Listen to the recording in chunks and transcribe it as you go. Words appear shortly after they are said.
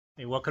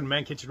Hey, welcome to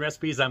Man Kitchen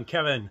Recipes. I'm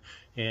Kevin,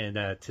 and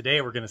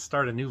today we're going to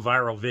start a new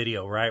viral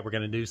video, right? We're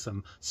going to do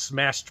some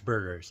smashed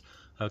burgers.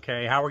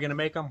 Okay, how we're going to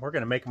make them? We're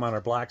going to make them on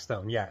our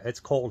Blackstone. Yeah, it's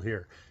cold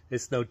here.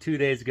 It snowed 2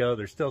 days ago.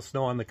 There's still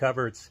snow on the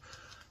cover. It's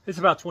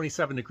about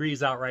 27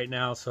 degrees out right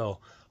now, so I'm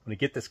going to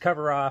get this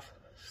cover off,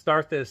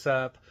 start this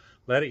up,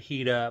 let it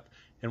heat up,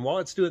 and while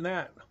it's doing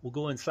that, we'll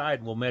go inside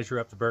and we'll measure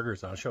up the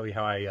burgers. I'll show you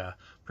how I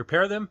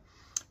prepare them.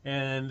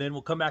 And then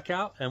we'll come back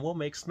out and we'll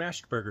make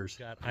smashed burgers.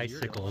 Got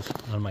icicles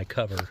on my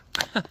cover.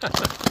 So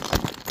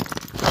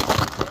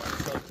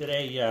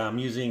today I'm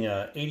using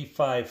a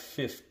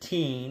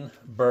 85-15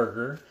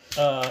 burger.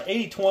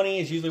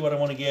 80-20 is usually what I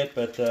want to get,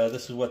 but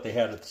this is what they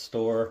had at the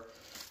store.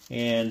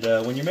 And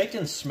when you're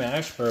making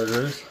smashed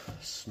burgers,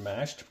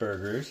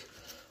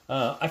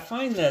 I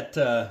find that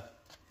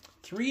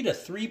 3 to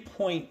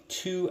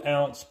 3.2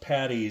 ounce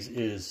patties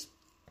is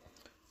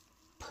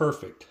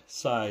perfect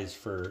size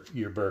for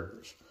your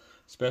burgers,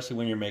 especially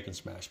when you're making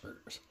smash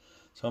burgers.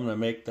 So I'm going to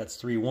make,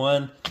 that's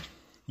 3-1.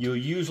 You'll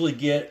usually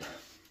get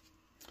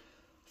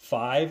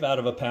 5 out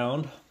of a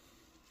pound.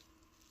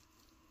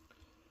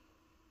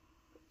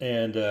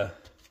 And so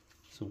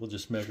we'll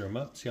just measure them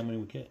up, see how many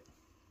we get.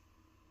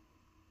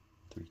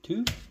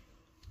 3-2.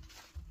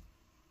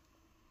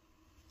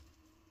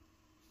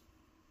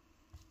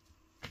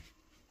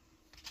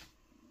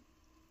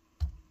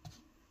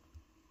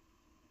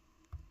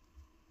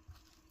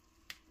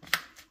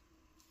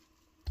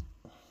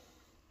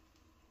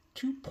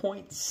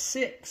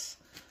 .6.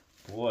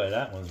 Boy,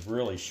 that one's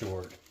really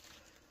short.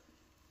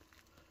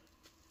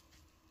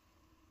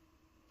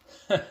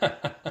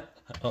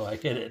 Oh, I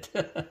hit it.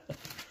 Let's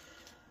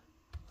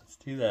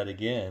do that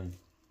again.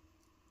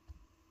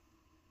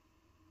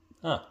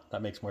 Ah,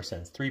 that makes more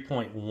sense.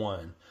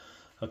 3.1.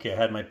 Okay, I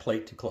had my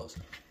plate too close.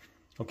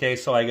 Okay,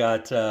 so I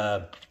got 3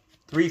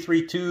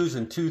 3-2s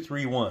and 2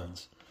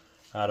 3-1s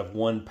out of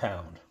 1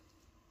 pound.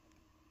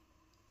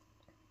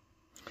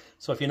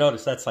 So if you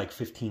notice, that's like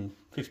 15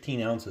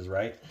 ounces,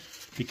 right?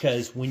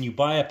 Because when you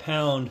buy a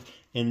pound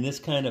in this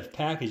kind of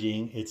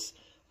packaging, it's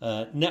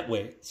net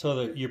weight, so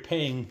that you're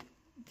paying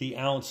the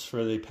ounce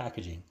for the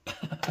packaging.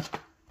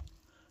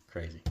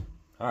 Crazy.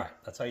 All right,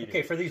 that's how you do it.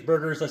 Okay, for these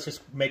burgers, let's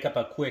just make up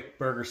a quick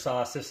burger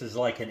sauce. This is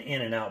like an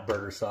In-N-Out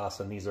burger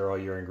sauce, and these are all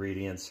your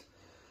ingredients.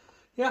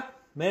 Yeah,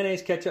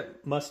 mayonnaise,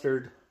 ketchup,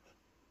 mustard,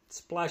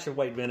 splash of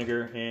white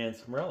vinegar, and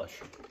some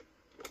relish.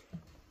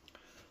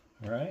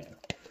 All right.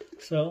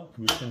 So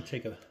I'm just going to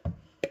take a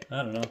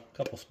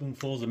couple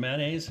spoonfuls of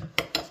mayonnaise.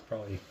 It's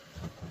probably,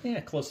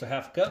 close to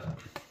half a cup.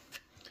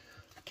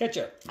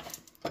 Ketchup.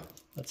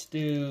 Let's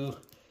do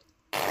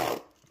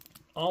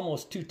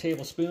almost 2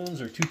 tablespoons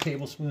or 2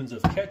 tablespoons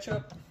of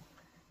ketchup.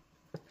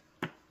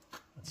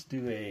 Let's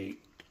do a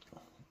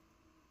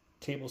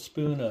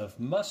tablespoon of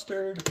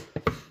mustard.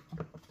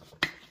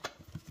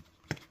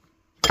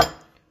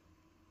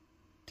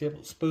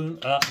 Tablespoon,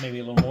 maybe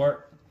a little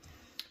more,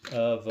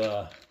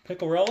 of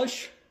pickle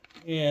relish.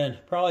 And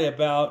probably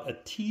about a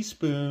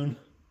teaspoon,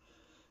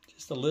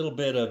 just a little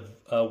bit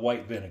of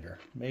white vinegar.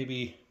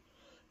 Maybe,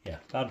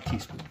 about a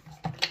teaspoon.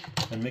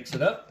 And mix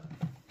it up.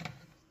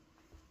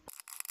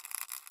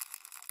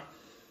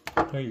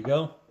 There you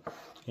go.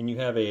 And you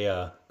have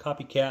a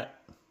copycat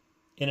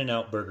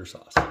In-N-Out burger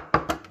sauce.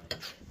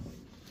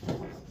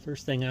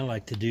 First thing I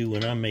like to do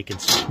when I'm making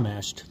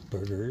smashed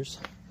burgers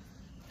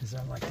is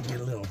I like to get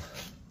a little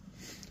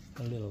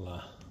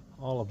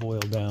olive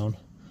oil down.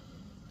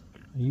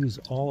 I use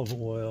olive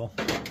oil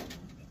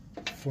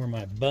for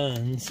my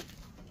buns.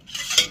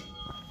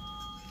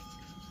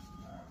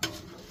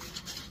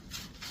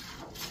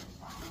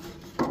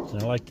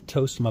 And I like to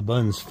toast my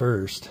buns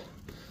first.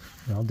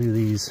 And I'll do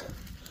these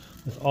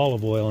with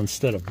olive oil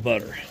instead of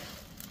butter.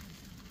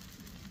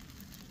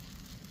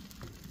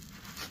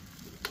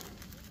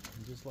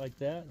 And just like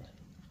that,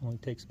 only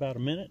takes about a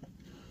minute.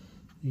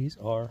 These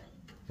are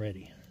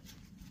ready.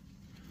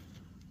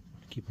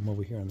 Keep them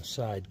over here on the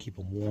side, keep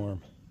them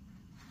warm.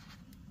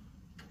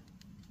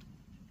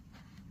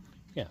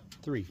 Yeah,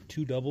 3,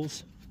 2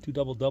 doubles, 2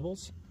 double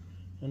doubles,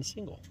 and a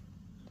single.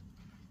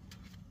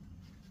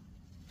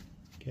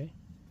 Okay,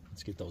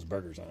 let's get those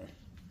burgers on.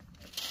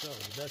 So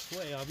the best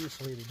way,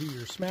 obviously, to do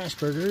your smash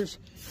burgers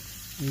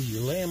is you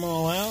lay them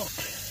all out. I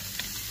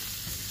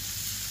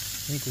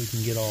think we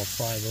can get all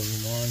 5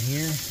 of them on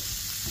here.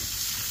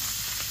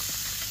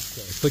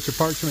 Okay, put your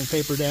parchment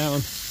paper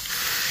down,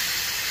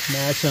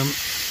 smash them,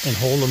 and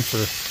hold them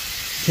for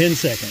 10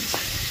 seconds.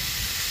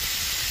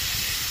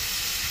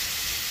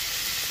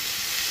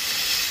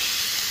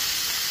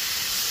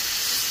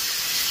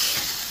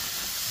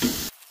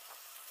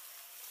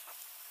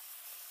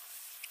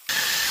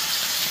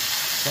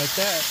 Like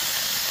that.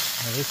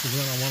 Now this is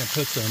when I want to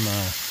put some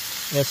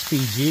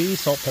SPG,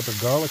 salt, pepper,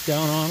 garlic,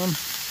 down on them.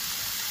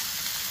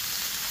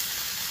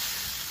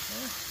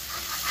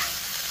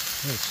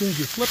 And as soon as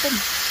you flip them,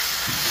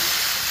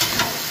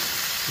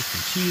 put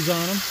some cheese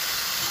on them.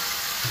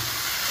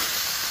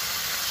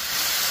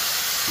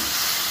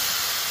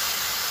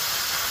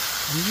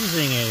 I'm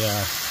using a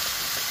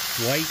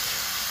white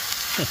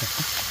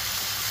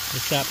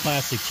It's that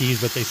plastic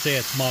cheese, but they say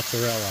it's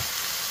mozzarella.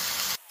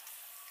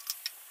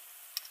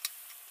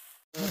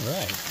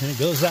 Alright, and it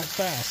goes that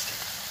fast.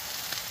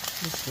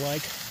 Just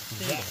like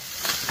that.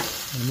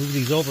 I'm going to move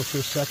these over for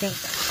a second.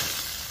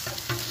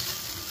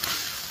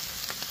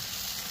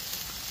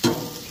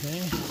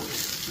 Okay.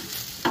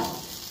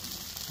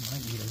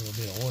 Might need a little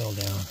bit of oil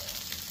down.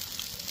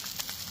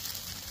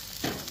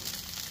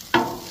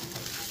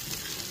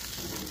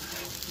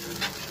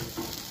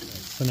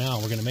 So now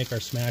we're going to make our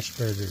smashed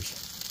burgers.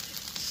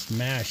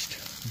 Smashed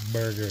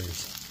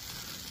burgers.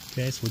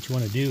 Okay, so what you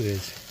want to do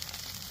is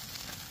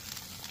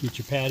get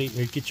your patty,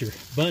 or get your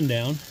bun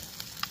down.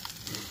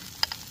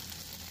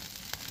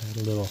 Add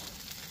a little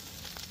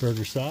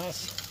burger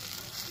sauce.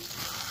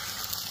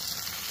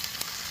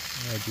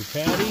 Add your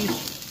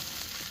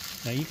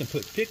patties. Now you can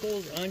put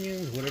pickles,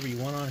 onions, whatever you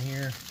want on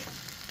here.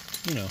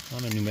 You know,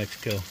 I'm in New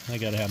Mexico. I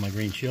gotta have my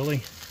green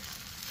chili.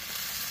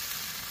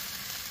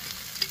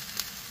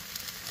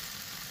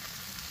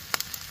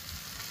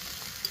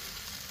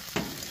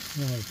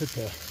 I'm going to put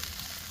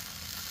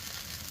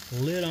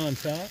the lid on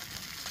top,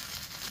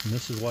 and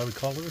this is why we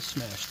call it a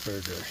smashed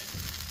burger.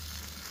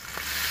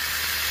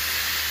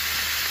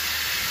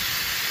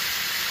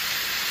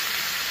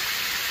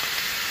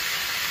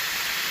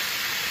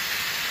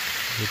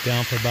 Get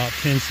down for about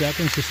 10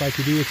 seconds, just like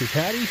you do with your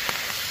patty.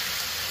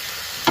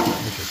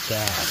 Look at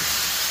that.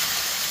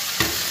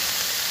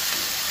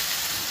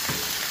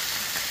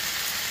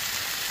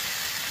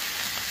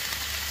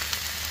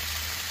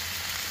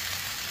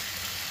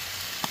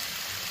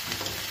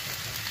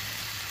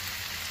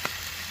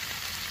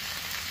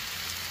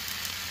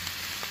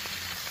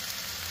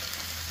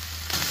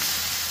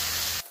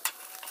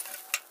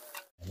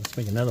 Let's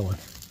make another one.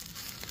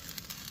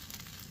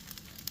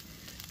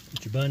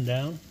 Put your bun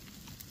down.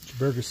 Put your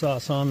burger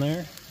sauce on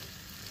there.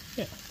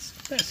 Yeah, it's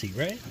messy,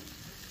 right?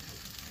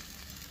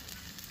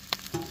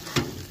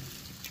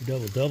 Put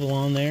your double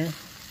on there.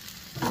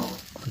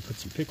 And put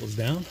some pickles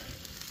down.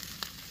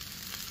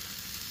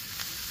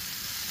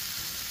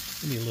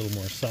 Maybe a little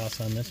more sauce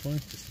on this one,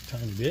 just a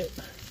tiny bit.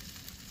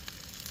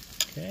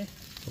 Okay,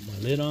 put my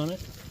lid on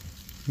it.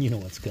 You know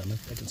what's coming.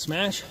 I can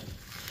smash.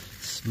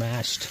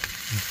 Smashed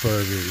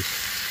burgers.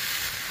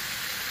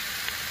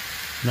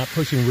 Not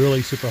pushing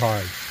really super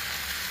hard.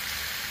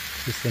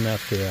 Just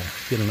enough to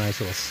get a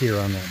nice little sear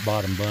on that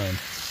bottom bun.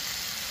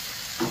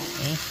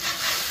 Okay.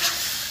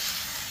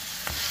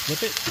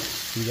 Flip it.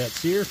 See that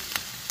sear?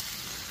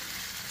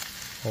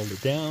 Hold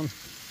it down.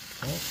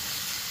 Okay.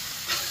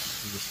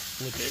 Just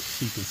flip it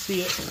so you can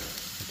see it.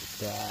 Look at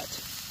that.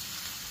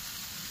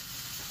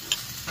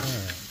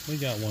 Alright, we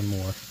got one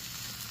more.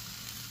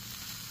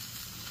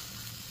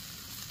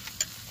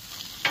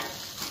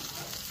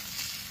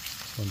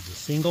 This one's a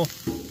single.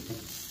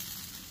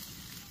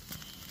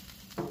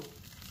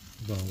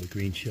 We're going with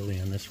green chili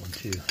on this one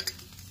too.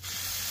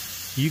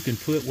 You can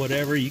put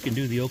whatever. You can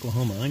do the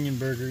Oklahoma onion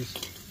burgers.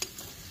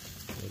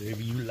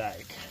 Whatever you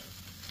like.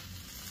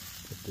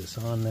 Put this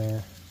on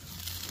there.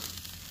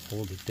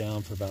 Hold it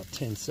down for about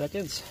 10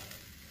 seconds.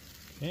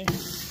 Okay.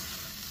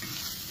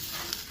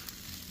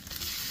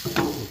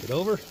 Flip it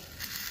over.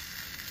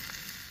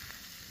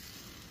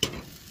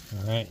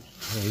 Alright,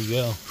 there you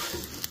go.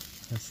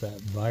 That's that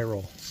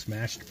viral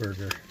smashed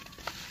burger.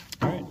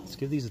 Alright, let's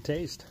give these a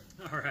taste.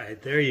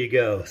 Alright, there you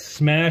go.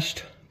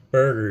 Smashed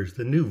burgers.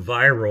 The new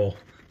viral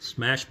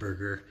smash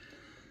burger.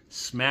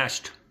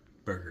 Smashed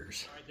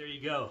burgers. Alright, there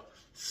you go.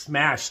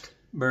 Smashed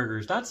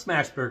burgers. Not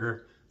smashed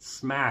burger.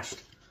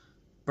 Smashed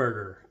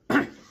burger.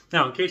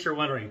 Now, in case you're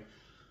wondering,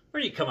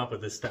 where do you come up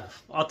with this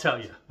stuff? I'll tell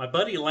you. My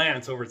buddy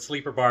Lance over at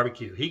Sleeper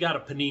Barbecue, he got a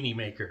panini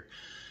maker.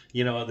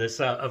 You know, this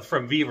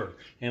from Beaver,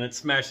 and it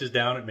smashes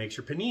down, it makes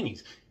your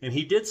paninis. And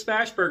he did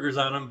smash burgers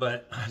on them,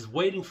 but I was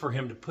waiting for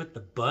him to put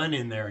the bun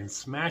in there and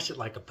smash it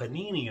like a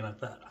panini, and I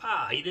thought,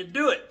 he didn't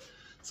do it.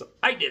 So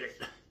I did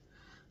it.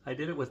 I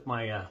did it with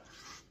my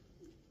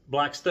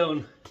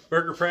Blackstone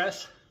burger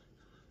press.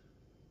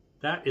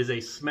 That is a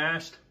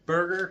smashed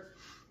burger.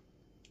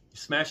 You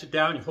smash it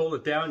down, you hold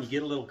it down, you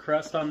get a little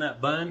crust on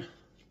that bun.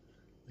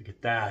 Look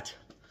at that.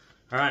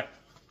 All right,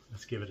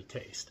 let's give it a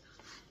taste.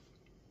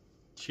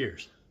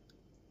 Cheers.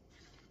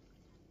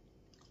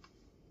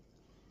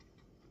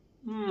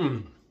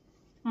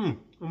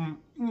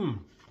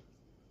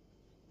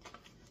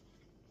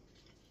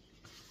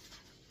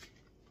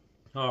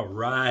 All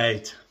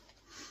right.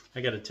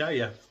 I got to tell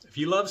you, if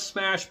you love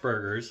smash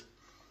burgers,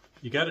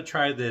 you got to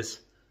try this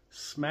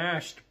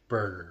smashed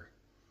burger.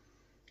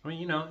 I mean,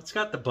 you know, it's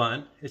got the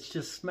bun. It's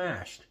just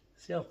smashed.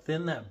 See how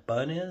thin that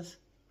bun is?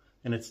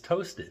 And it's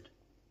toasted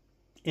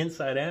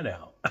inside and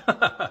out.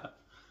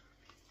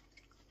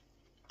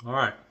 All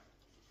right.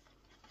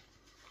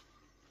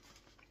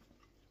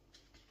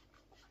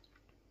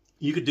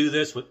 You could do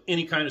this with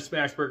any kind of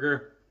smash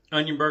burger.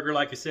 Onion burger,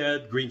 like I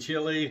said, green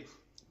chili,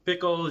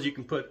 pickles. You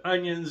can put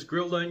onions,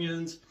 grilled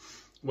onions,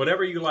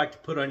 whatever you like to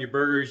put on your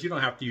burgers. You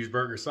don't have to use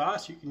burger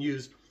sauce. You can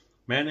use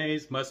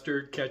mayonnaise,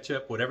 mustard,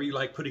 ketchup, whatever you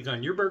like putting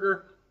on your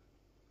burger.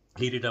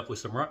 Heat it up with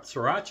some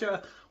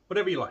sriracha,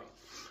 whatever you like.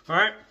 All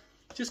right,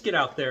 just get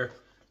out there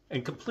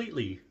and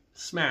completely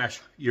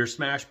smash your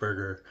smash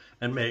burger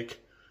and make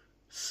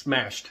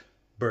smashed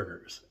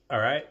burgers. All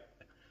right?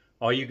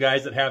 All you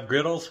guys that have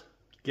griddles,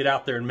 get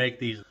out there and make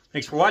these.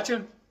 Thanks for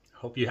watching.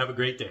 Hope you have a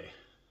great day.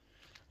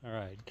 All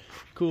right,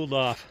 cooled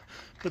off,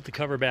 put the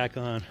cover back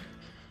on.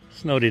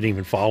 Snow didn't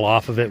even fall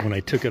off of it when I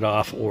took it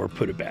off or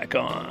put it back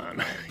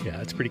on. Yeah,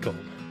 it's pretty cold.